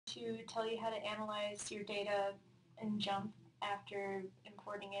to tell you how to analyze your data in JMP after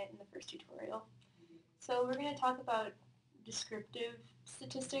importing it in the first tutorial. So we're going to talk about descriptive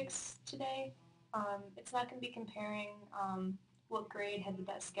statistics today. It's not going to be comparing what grade had the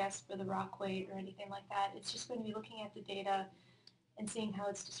best guess for the rock weight or anything like that. It's just going to be looking at the data and seeing how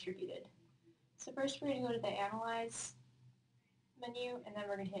it's distributed. So first we're going to go to the Analyze menu, and then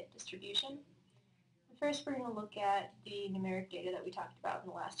we're going to hit Distribution. And first we're going to look at the numeric data that we talked about in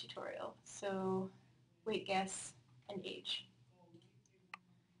the last tutorial. So weight guess and age.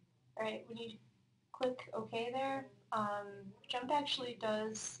 Alright, when you click OK there, JMP actually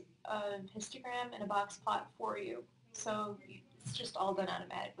does a histogram and a box plot for you. So it's just all done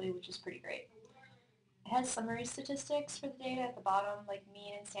automatically, which is pretty great. It has summary statistics for the data at the bottom, like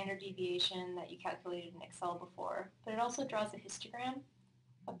mean and standard deviation that you calculated in Excel before, but it also draws a histogram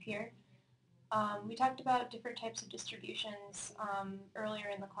up here. We talked about different types of distributions earlier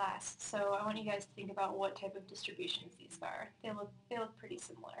in the class, so I want you guys to think about what type of distributions these are. They look pretty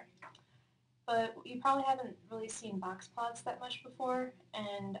similar. But you probably haven't really seen box plots that much before,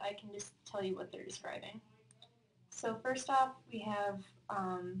 and I can just tell you what they're describing. So first off, we have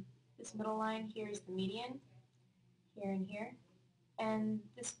this middle line here is the median, here and here. And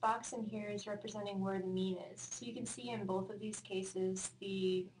this box in here is representing where the mean is. So you can see in both of these cases,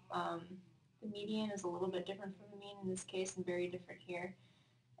 the median is a little bit different from the mean in this case and very different here.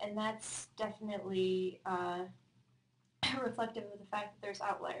 And that's definitely reflective of the fact that there's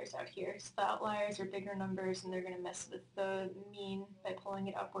outliers out here. So the outliers are bigger numbers and they're going to mess with the mean by pulling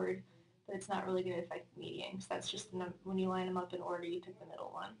it upward, but it's not really going to affect the median. So that's just when you line them up in order, you pick the middle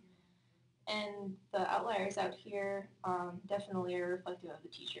one. And the outliers out here definitely are reflective of the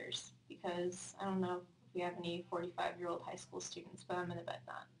teachers, because I don't know if we have any 45-year-old high school students, but I'm going to bet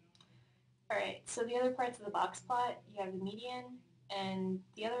not. Alright, so the other parts of the box plot, you have the median, and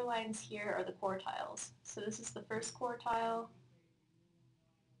the other lines here are the quartiles. So this is the first quartile.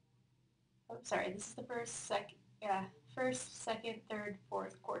 Oh, sorry, this is the first, second, third,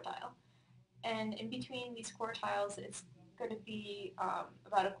 fourth quartile. And in between these quartiles, it's going to be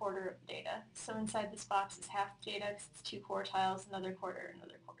about a quarter of the data. So inside this box is half the data, because it's two quartiles, another quarter,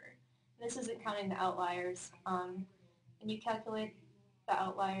 another quarter. And this isn't counting the outliers. And you calculate the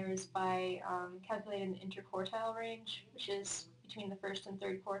outliers by calculating the interquartile range, which is between the first and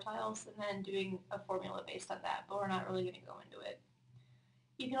third quartiles, and then doing a formula based on that, but we're not really going to go into it.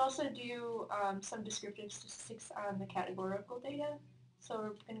 You can also do some descriptive statistics on the categorical data. So we're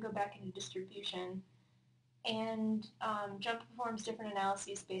going to go back into distribution. And JMP performs different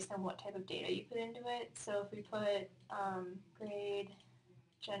analyses based on what type of data you put into it. So if we put grade,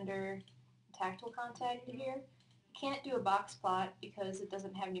 gender, tactile content into here, it can't do a box plot because it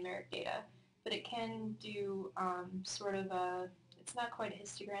doesn't have numeric data, but it can do sort of a, it's not quite a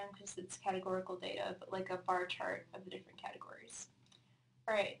histogram because it's categorical data, but like a bar chart of the different categories.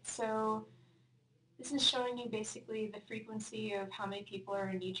 Alright, so this is showing you basically the frequency of how many people are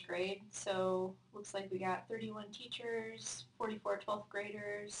in each grade. So looks like we got 31 teachers, 44 12th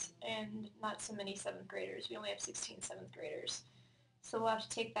graders, and not so many 7th graders. We only have 16 7th graders. So we'll have to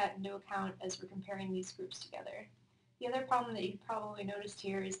take that into account as we're comparing these groups together. The other problem that you probably noticed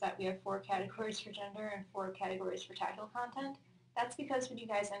here is that we have 4 categories for gender and 4 categories for tactile content. That's because when you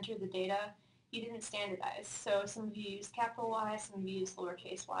guys entered the data, you didn't standardize. So some of you used capital Y, some of you used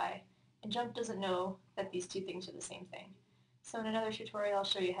lowercase y. And JMP doesn't know that these two things are the same thing. So in another tutorial, I'll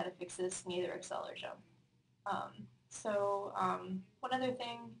show you how to fix this in either Excel or JMP. One other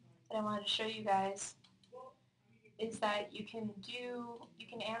thing that I wanted to show you guys is that you can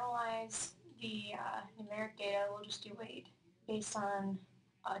analyze the numeric data. We'll just do weight based on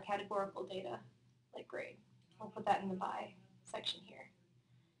categorical data, like grade. We'll put that in the by section here.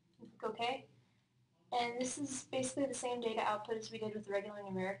 Click OK. And this is basically the same data output as we did with the regular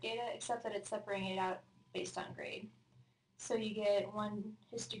numeric data, except that it's separating it out based on grade. So you get one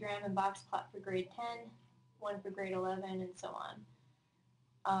histogram and box plot for grade 10, one for grade 11, and so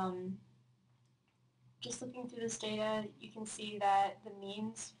on. Just looking through this data, you can see that the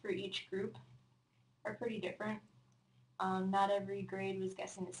means for each group are pretty different. Not every grade was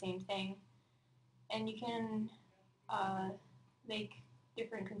guessing the same thing. And you can make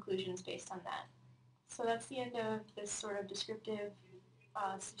different conclusions based on that. So that's the end of this sort of descriptive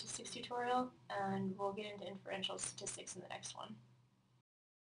statistics tutorial, and we'll get into inferential statistics in the next one.